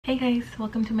Hey guys,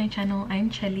 welcome to my channel. I'm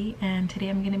Chelly and today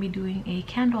I'm going to be doing a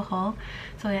candle haul.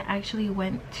 So I actually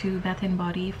went to Bath &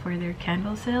 Body for their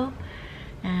candle sale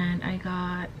and I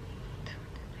got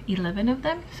 11 of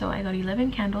them. So I got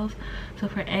 11 candles. So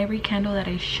for every candle that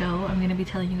I show, I'm going to be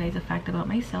telling you guys a fact about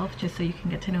myself just so you can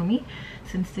get to know me,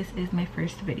 since this is my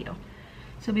first video.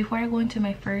 So before I go into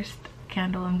my first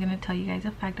candle, I'm going to tell you guys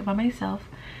a fact about myself.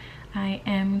 I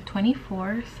am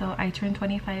 24, so I turned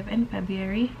 25 in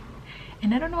February.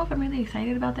 And I don't know if I'm really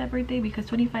excited about that birthday because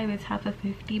 25 is half of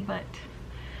 50, but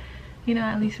you know,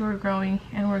 at least we're growing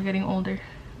and we're getting older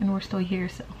and we're still here,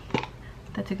 so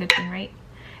that's a good thing, right?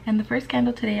 And the first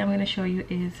candle today I'm going to show you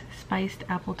is Spiced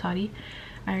Apple Toddy.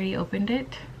 I already opened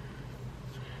it.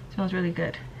 It smells really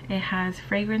good. It has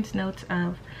fragrance notes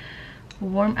of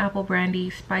warm apple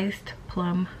brandy, spiced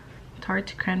plum,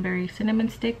 tart cranberry, cinnamon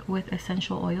stick with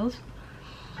essential oils.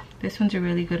 This one's a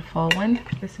really good fall one.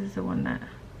 This is the one that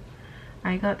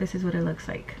I got. This is what it looks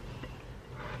like.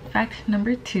 Fact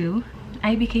number 2,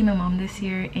 I became a mom this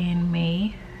year in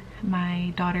May.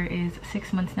 My daughter is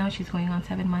 6 months now. She's going on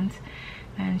 7 months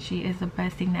and she is the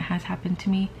best thing that has happened to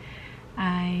me.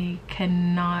 I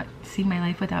cannot see my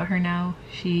life without her now.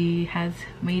 She has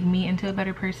made me into a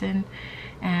better person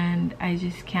and I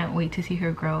just can't wait to see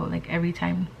her grow. Like every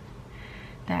time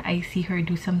that I see her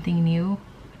do something new,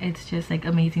 it's just like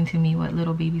amazing to me what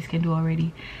little babies can do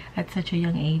already at such a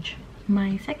young age.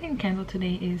 My second candle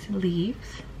today is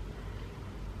Leaves.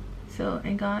 So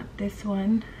I got this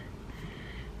one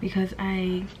because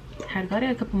I had got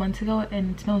it a couple months ago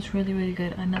and it smells really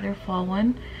good. Another fall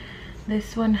one.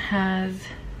 This one has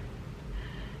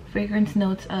fragrance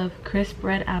notes of crisp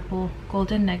red apple,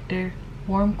 golden nectar,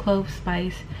 warm clove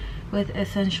spice with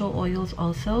essential oils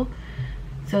also.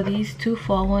 So these two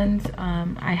fall ones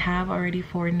I have already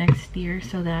for next year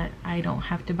so that I don't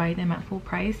have to buy them at full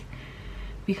price,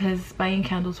 because buying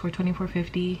candles for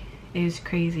 $24.50 is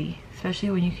crazy,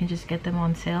 especially when you can just get them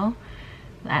on sale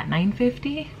at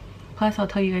 $9.50. Plus I'll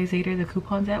tell you guys later the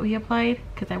coupons that we applied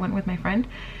because I went with my friend.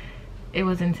 It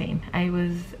was insane. I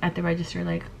was at the register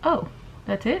like, oh,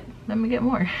 that's it? Let me get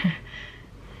more.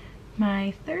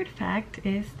 My third fact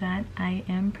is that I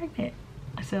am pregnant.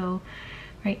 So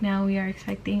right now we are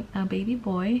expecting a baby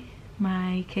boy.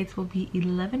 My kids will be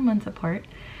 11 months apart.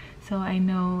 So I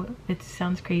know it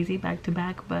sounds crazy back to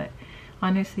back, but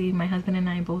honestly my husband and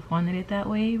I both wanted it that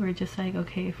way. We're just like,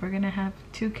 okay, if we're gonna have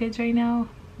 2 kids right now,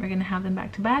 we're gonna have them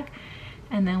back to back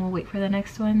and then we'll wait for the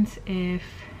next ones. If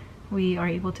we are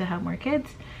able to have more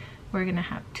kids, we're gonna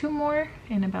have 2 more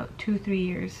in about 2-3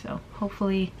 years. So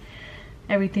hopefully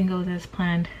everything goes as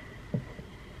planned.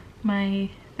 My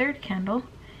third candle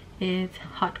is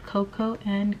Hot Cocoa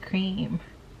and Cream.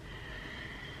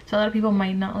 So a lot of people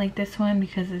might not like this one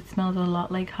because it smells a lot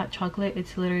like hot chocolate.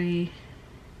 It's literally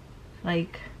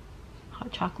like hot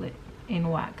chocolate in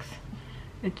wax.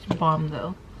 It's bomb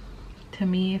though. To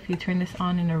me, if you turn this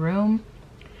on in a room,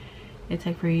 it's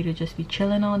like for you to just be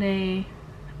chilling all day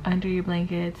under your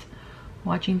blankets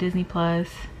watching Disney Plus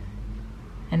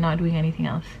and not doing anything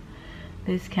else.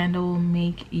 This candle will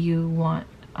make you want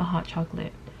a hot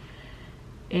chocolate.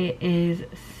 It is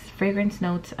fragrance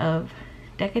notes of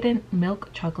decadent milk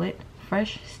chocolate,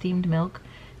 fresh steamed milk,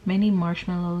 mini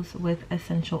marshmallows with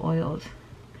essential oils.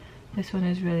 This one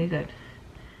is really good.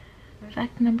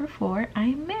 Fact number 4,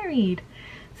 I'm married.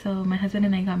 So my husband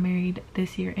and I got married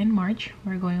this year in March.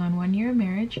 We're going on 1 year of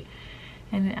marriage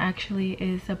and it actually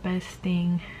is the best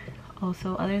thing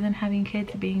also, other than having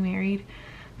kids. Being married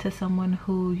to someone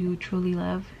who you truly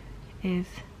love is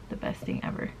the best thing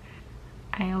ever.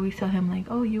 I always tell him like,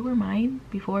 oh, you were mine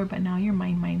before, but now you're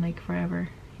mine like forever.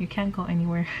 You can't go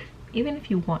anywhere even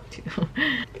if you want to.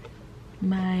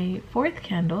 My fourth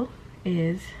candle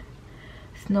is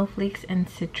Snowflakes and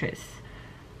Citrus,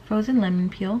 frozen lemon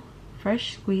peel,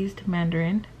 fresh squeezed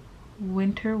mandarin,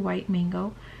 winter white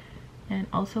mango, and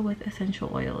also with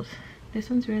essential oils. This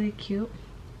one's really cute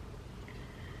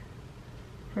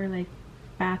for like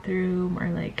bathroom or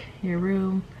like your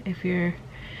room if you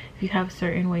have a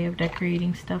certain way of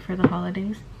decorating stuff for the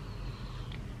holidays.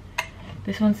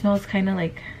 This one smells kind of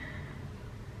like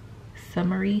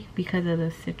summery because of the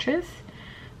citrus,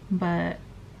 but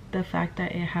the fact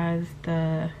that it has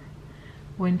the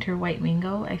winter white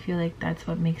mango, I feel like that's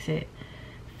what makes it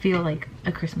feel like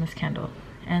a Christmas candle,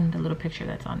 and the little picture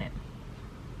that's on it.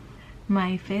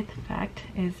 My fifth fact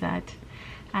is that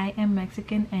I am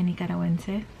Mexican and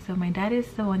Nicaraguense. So my dad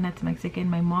is the one that's Mexican,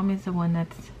 my mom is the one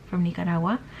that's from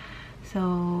Nicaragua.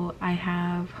 So I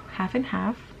have half and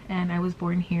half, and I was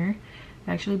born here.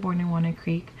 Actually born in Walnut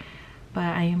Creek, but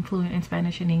I am fluent in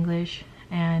Spanish and English,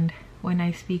 and when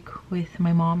I speak with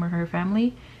my mom or her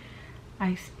family,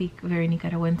 I speak very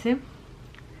Nicaraguense,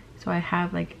 so I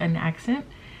have like an accent.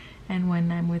 And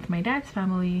when I'm with my dad's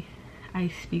family, I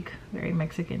speak very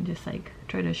Mexican, just like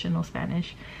traditional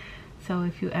Spanish. So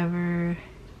if you ever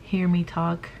hear me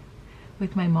talk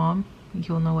with my mom,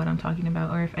 you'll know what I'm talking about.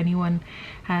 Or if anyone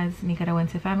has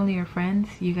Nicaraguense family or friends,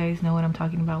 you guys know what I'm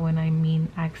talking about when I mean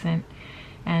accent.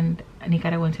 And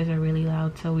Nicaraguenses are really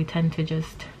loud, so we tend to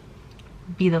just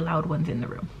be the loud ones in the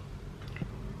room.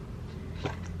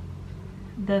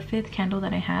 The 5th candle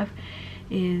that I have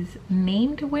is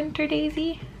named Winter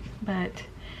Daisy, but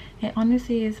it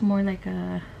honestly is more like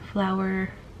a flower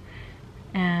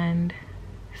and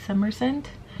summer scent.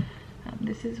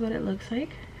 This is what it looks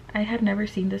like. I had never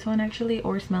seen this one actually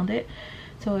or smelled it,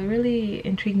 so it really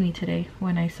intrigued me today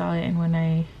when I saw it and when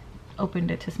I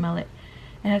opened it to smell it.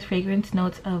 It has fragrance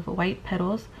notes of white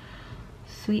petals,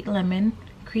 sweet lemon,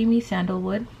 creamy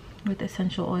sandalwood with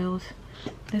essential oils.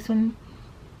 This one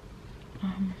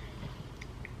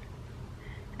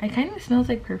it kind of smells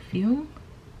like perfume,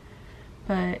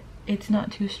 but it's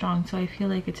not too strong, so I feel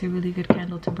like it's a really good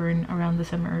candle to burn around the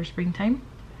summer or springtime.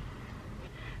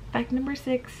 Fact number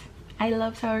 6, I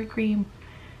love sour cream.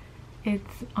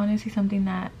 It's honestly something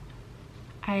that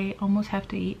I almost have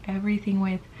to eat everything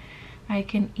with. I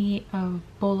can eat a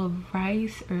bowl of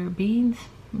rice or beans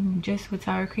just with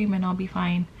sour cream and I'll be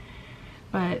fine.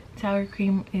 But sour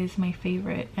cream is my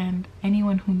favorite, and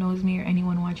anyone who knows me or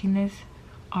anyone watching this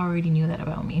already knew that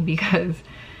about me, because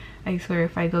I swear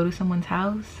if I go to someone's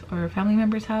house or a family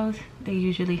member's house, they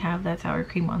usually have that sour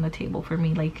cream on the table for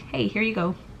me, like, hey, here you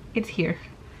go, it's here.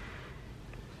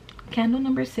 Candle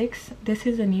number 6, this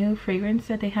is a new fragrance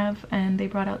that they have and they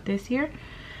brought out this year.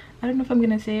 I don't know if I'm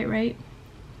gonna say it right.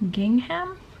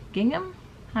 Gingham?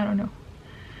 I don't know.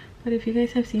 But if you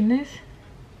guys have seen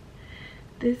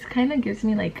this kind of gives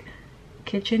me like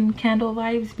kitchen candle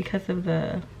vibes because of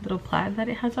the little plaid that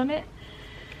it has on it.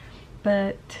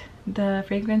 But the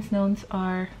fragrance notes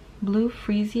are blue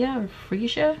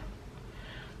freesia,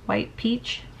 white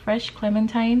peach, fresh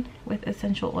clementine with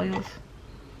essential oils.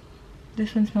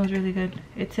 This one smells really good.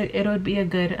 It would be a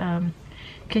good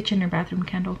kitchen or bathroom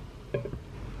candle.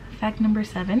 Fact number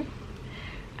 7,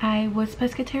 I was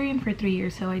pescatarian for 3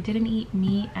 years, so I didn't eat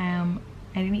meat. I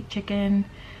didn't eat chicken,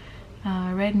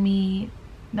 red meat.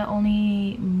 The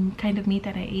only kind of meat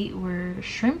that I ate were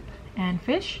shrimp and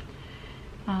fish,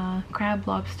 crab,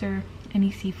 lobster,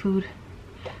 any seafood.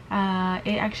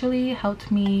 It actually helped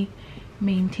me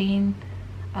maintain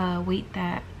a weight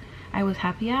that I was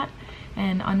happy at.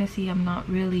 And honestly, I'm not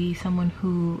really someone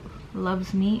who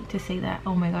loves meat to say that,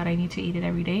 oh my god, I need to eat it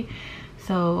every day.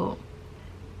 So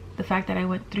the fact that I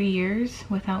went 3 years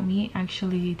without meat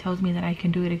actually tells me that I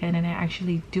can do it again, and I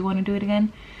actually do want to do it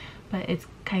again. But it's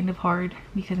kind of hard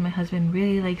because my husband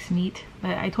really likes meat.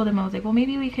 But I told him, I was like, well,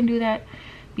 maybe we can do that,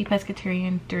 be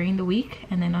pescatarian during the week,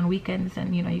 and then on weekends,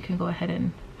 then, you know, you can go ahead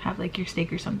and have like your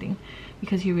steak or something,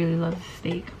 because he really loves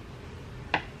steak.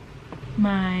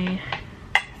 My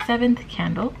 7th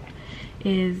candle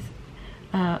is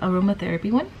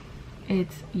aromatherapy one.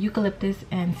 It's eucalyptus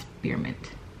and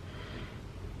spearmint,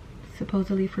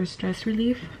 supposedly for stress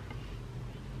relief.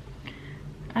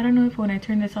 I don't know if when I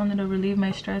turn this on it'll relieve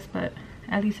my stress, but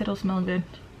at least it'll smell good.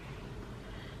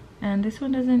 And this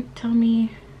one doesn't tell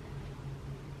me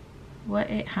what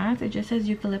it has. It just says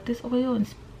eucalyptus oil and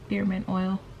spearmint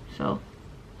oil. So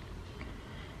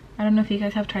I don't know if you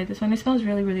guys have tried this one. It smells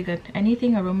really, really good.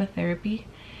 Anything aromatherapy,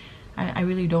 I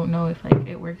really don't know if like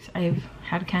it works. I've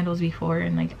had candles before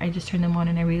and like I just turn them on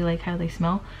and I really like how they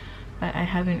smell, but I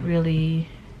haven't really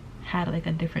had like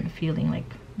a different feeling,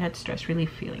 like that stress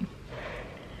relief feeling.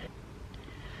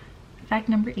 Fact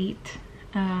number 8,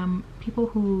 people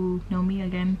who know me,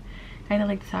 again, kind of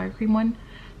like the sour cream one,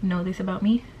 know this about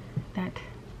me, that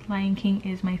Lion King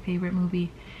is my favorite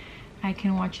movie. I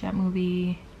can watch that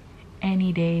movie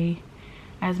any day,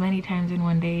 as many times in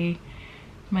one day.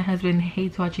 My husband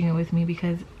hates watching it with me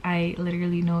because I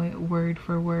literally know it word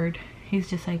for word. He's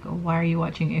just like, why are you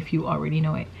watching if you already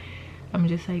know it? I'm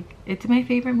just like, it's my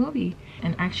favorite movie.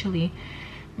 And actually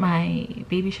my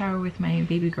baby shower with my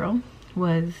baby girl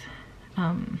was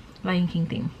Lion King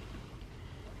theme.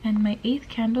 And my 8th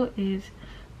candle is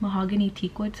mahogany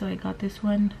teakwood, so I got this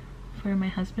one for my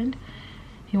husband.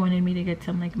 He wanted me to get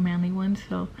some like manly ones,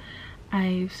 so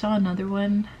I saw another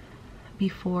one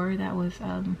before that was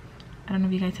I don't know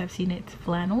if you guys have seen it. It's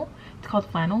flannel. It's called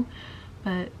flannel,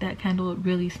 but that candle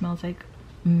really smells like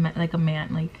a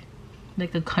man,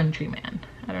 like a country man.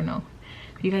 I don't know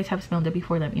if you guys have smelled it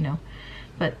before, let me know.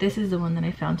 But this is the one that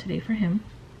I found today for him.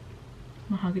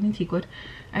 Mahogany teakwood.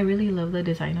 I really love the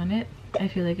design on it. I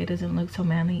feel like it doesn't look so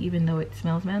manly even though it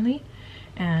smells manly,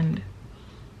 and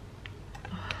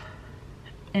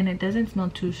and it doesn't smell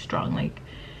too strong. Like,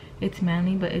 it's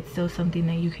manly, but it's still something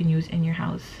that you can use in your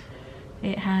house.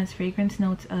 It has fragrance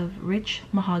notes of rich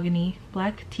mahogany,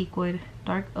 black teakwood,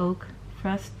 dark oak,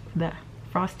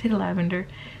 frosted lavender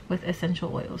with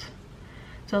essential oils.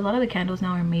 So a lot of the candles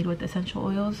now are made with essential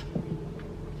oils.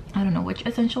 I don't know which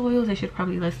essential oils. I should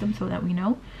probably list them so that we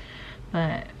know,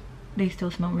 but they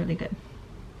still smell really good.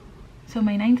 So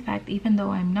my 9th fact, even though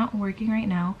I'm not working right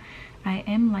now, I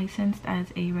am licensed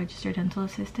as a registered dental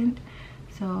assistant.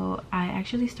 So I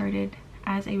actually started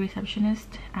as a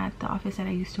receptionist at the office that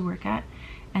I used to work at,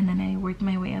 and then I worked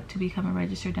my way up to become a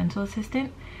registered dental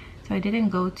assistant. So I didn't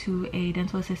go to a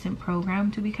dental assistant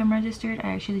program to become registered.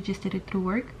 I actually just did it through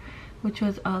work, which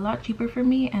was a lot cheaper for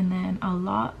me, and then a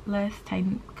lot less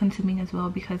time consuming as well,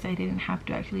 because I didn't have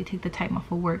to actually take the time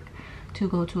off of work to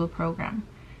go to a program.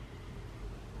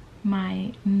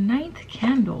 My 9th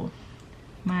candle,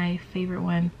 my favorite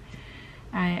one,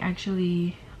 I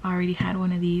actually already had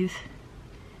one of these,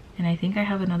 and I think I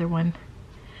have another one,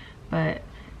 but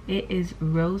it is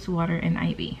Rose Water and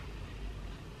Ivy.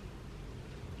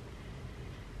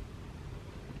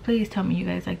 Please tell me you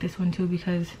guys like this one too,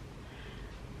 because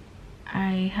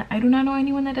I do not know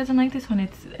anyone that doesn't like this one.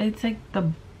 It's like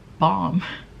the bomb.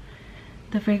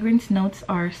 The fragrance notes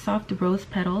are soft rose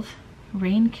petals,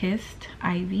 rain-kissed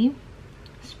ivy,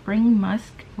 spring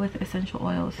musk with essential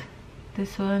oils.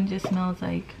 This one just smells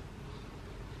like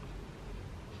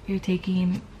you're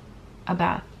taking a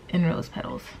bath in rose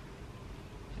petals.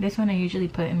 This one I usually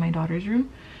put in my daughter's room,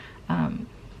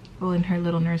 well, in her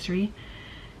little nursery.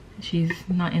 She's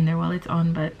not in there while it's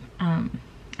on, but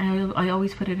I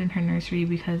always put it in her nursery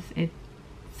because it's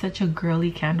such a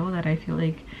girly candle that I feel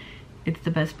like it's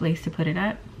the best place to put it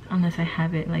at, unless I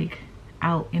have it like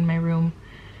out in my room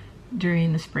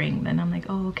during the spring. Then I'm like,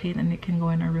 oh okay, then it can go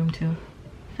in our room too.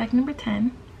 Fact number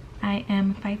 10, I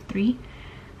am 5'3".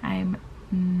 I'm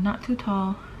not too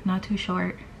tall, not too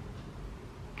short,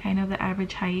 kind of the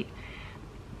average height.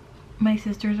 My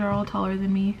sisters are all taller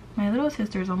than me. My little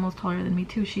sister is almost taller than me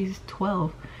too. She's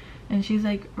 12 and she's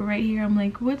like right here. I'm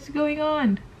like, what's going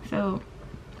on? So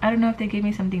I don't know if they gave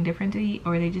me something different to eat,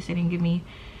 or they just didn't give me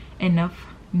enough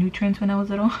nutrients when I was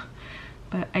little.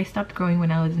 But I stopped growing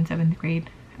when I was in 7th grade.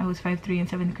 I was 5'3" in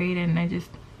 7th grade, and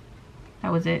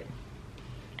that was it.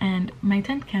 And my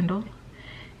 10th candle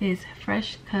is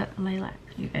Fresh Cut Lilac.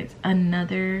 You guys,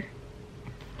 another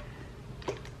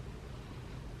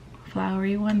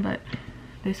flowery one, but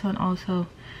this one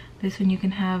you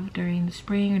can have during the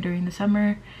spring or during the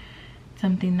summer.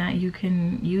 Something that you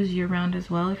can use year round as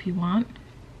well if you want.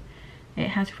 It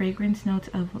has fragrance notes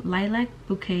of lilac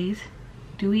bouquets,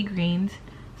 dewy greens,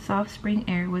 soft spring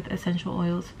air with essential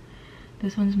oils.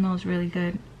 This one smells really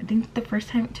good. I think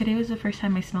today was the first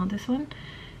time I smelled this one,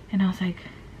 and I was like,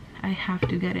 I have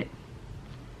to get it.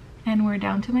 And we're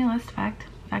down to my last fact,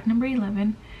 fact number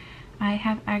 11. I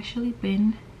have actually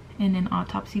been in an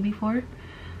autopsy before,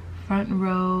 front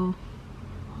row,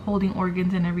 holding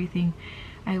organs and everything.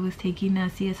 I was taking a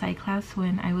CSI class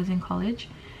when I was in college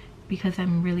because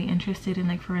I'm really interested in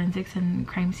like forensics and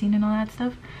crime scene and all that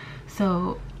stuff.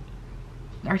 So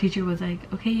our teacher was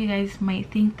like, okay, you guys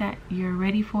might think that you're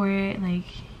ready for it, like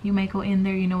you might go in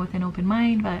there, you know, with an open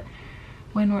mind, but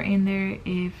when we're in there,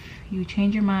 if you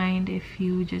change your mind, if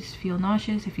you just feel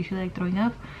nauseous, if you feel like throwing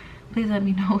up, please let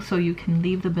me know so you can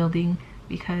leave the building,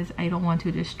 because I don't want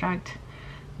to distract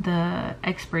the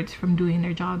experts from doing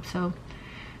their job. So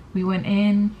we went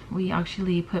in, we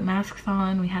actually put masks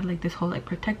on, we had like this whole like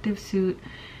protective suit,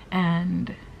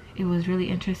 and it was really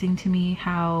interesting to me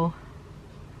how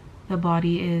the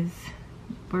body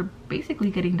we're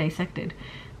basically getting dissected.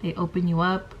 They open you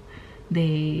up,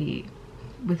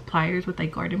 with pliers, with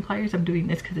like garden pliers. I'm doing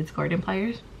this because it's garden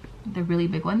pliers, the really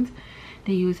big ones.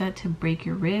 They use that to break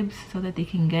your ribs so that they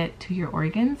can get to your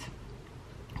organs.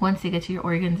 Once they get to your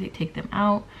organs, they take them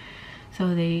out,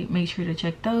 so they make sure to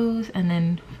check those. And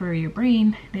then for your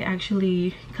brain, they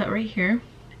actually cut right here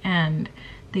and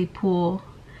they pull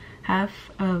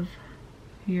half of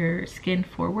your skin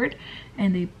forward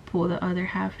and they pull the other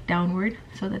half downward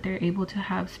so that they're able to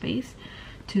have space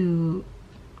to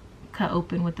cut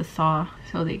open with the saw.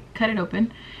 So they cut it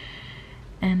open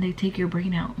and they take your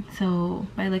brain out. So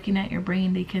by looking at your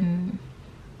brain, they can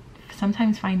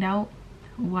sometimes find out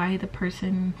why the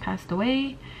person passed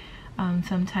away.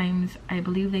 Sometimes I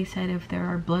believe they said if there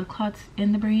are blood clots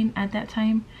in the brain at that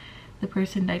time, the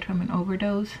person died from an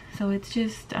overdose. So it's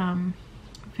just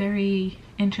very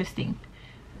interesting.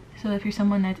 So if you're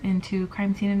someone that's into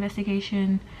crime scene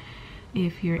investigation,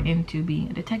 if you're into being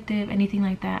a detective, anything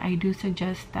like that, I do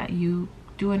suggest that you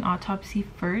do an autopsy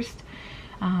first,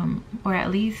 or at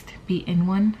least be in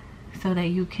one so that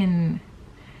you can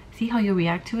see how you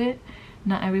react to it.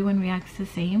 Not everyone reacts the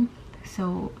same,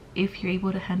 so if you're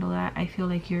able to handle that, I feel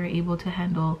like you're able to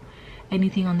handle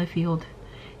anything on the field,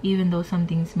 even though some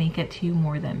things may get to you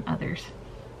more than others.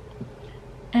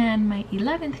 And my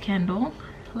 11th candle,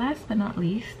 last but not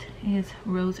least, is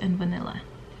Rose and Vanilla.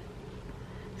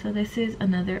 So this is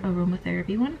another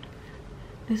aromatherapy one.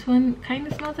 This one kind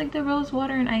of smells like the rose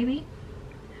water and ivy,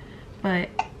 but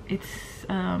it's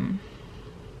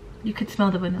you could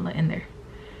smell the vanilla in there.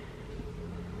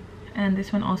 And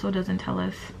this one also doesn't tell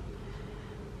us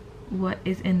what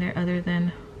is in there other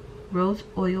than rose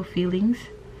oil feelings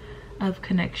of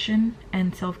connection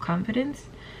and self-confidence.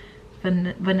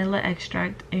 Vanilla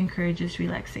extract encourages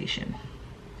relaxation.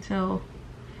 So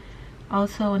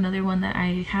also another one that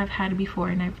I have had before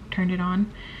and I've turned it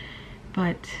on,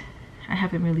 but I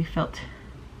haven't really felt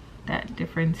that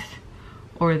difference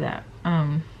or that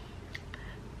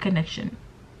connection,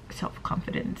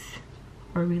 self-confidence,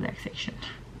 or relaxation.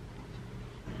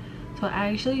 So I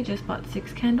actually just bought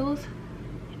 6 candles,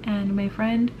 and my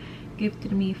friend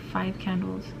gifted me 5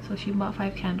 candles. So she bought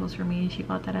 5 candles for me, and she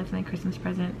bought that as my Christmas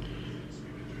present.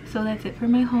 So that's it for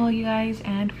my haul, you guys,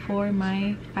 and for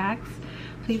my facts.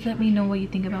 Please let me know what you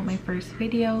think about my first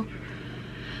video.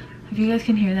 If you guys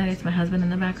can hear that, it's my husband in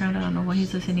the background. I don't know what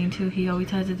he's listening to. He always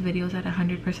has his videos at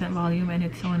 100% volume, and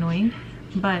it's so annoying.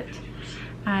 But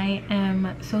I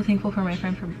am so thankful for my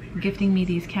friend for gifting me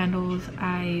these candles.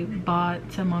 I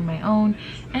bought some on my own,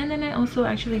 and then I also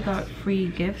actually got free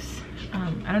gifts.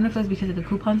 I don't know if it was because of the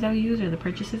coupons that we used or the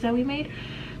purchases that we made,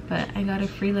 but I got a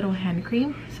free little hand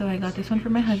cream. So I got this one for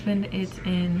my husband. It's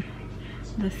in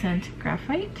the scent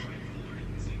Graphite.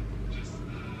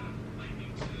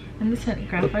 And the scent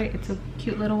Graphite, it's a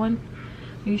cute little one,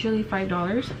 usually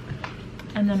 $5.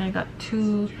 And then I got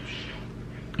 2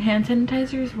 hand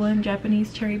sanitizers, one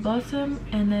Japanese cherry blossom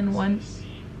and then one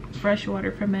fresh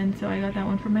water for men. So I got that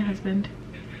one for my husband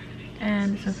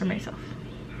and this one for myself.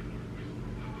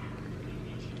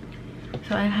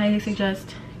 So I highly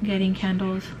suggest getting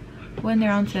candles when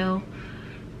they're on sale.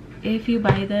 If you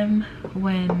buy them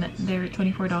when they're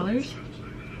 $24,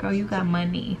 girl, you got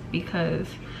money, because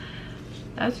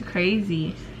that's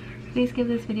crazy. Please give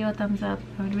this video a thumbs up.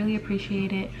 I would really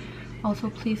appreciate it. Also,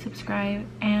 please subscribe,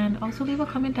 and also leave a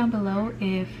comment down below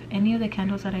if any of the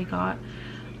candles that I got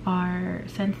are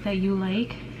scents that you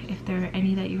like. If there are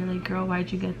any that you're like, girl,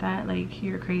 why'd you get that? Like,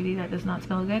 you're crazy, that does not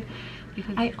smell good.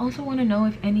 Because I also want to know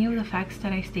if any of the facts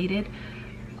that I stated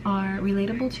are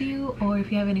relatable to you, or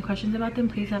if you have any questions about them,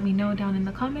 please let me know down in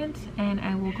the comments and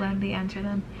I will gladly answer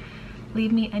them.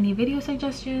 Leave me any video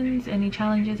suggestions, any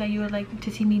challenges that you would like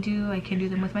to see me do. I can do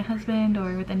them with my husband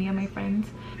or with any of my friends.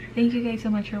 Thank you guys so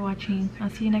much for watching. I'll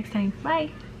see you next time.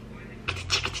 Bye.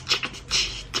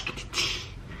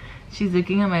 She's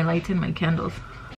looking at my lights and my candles.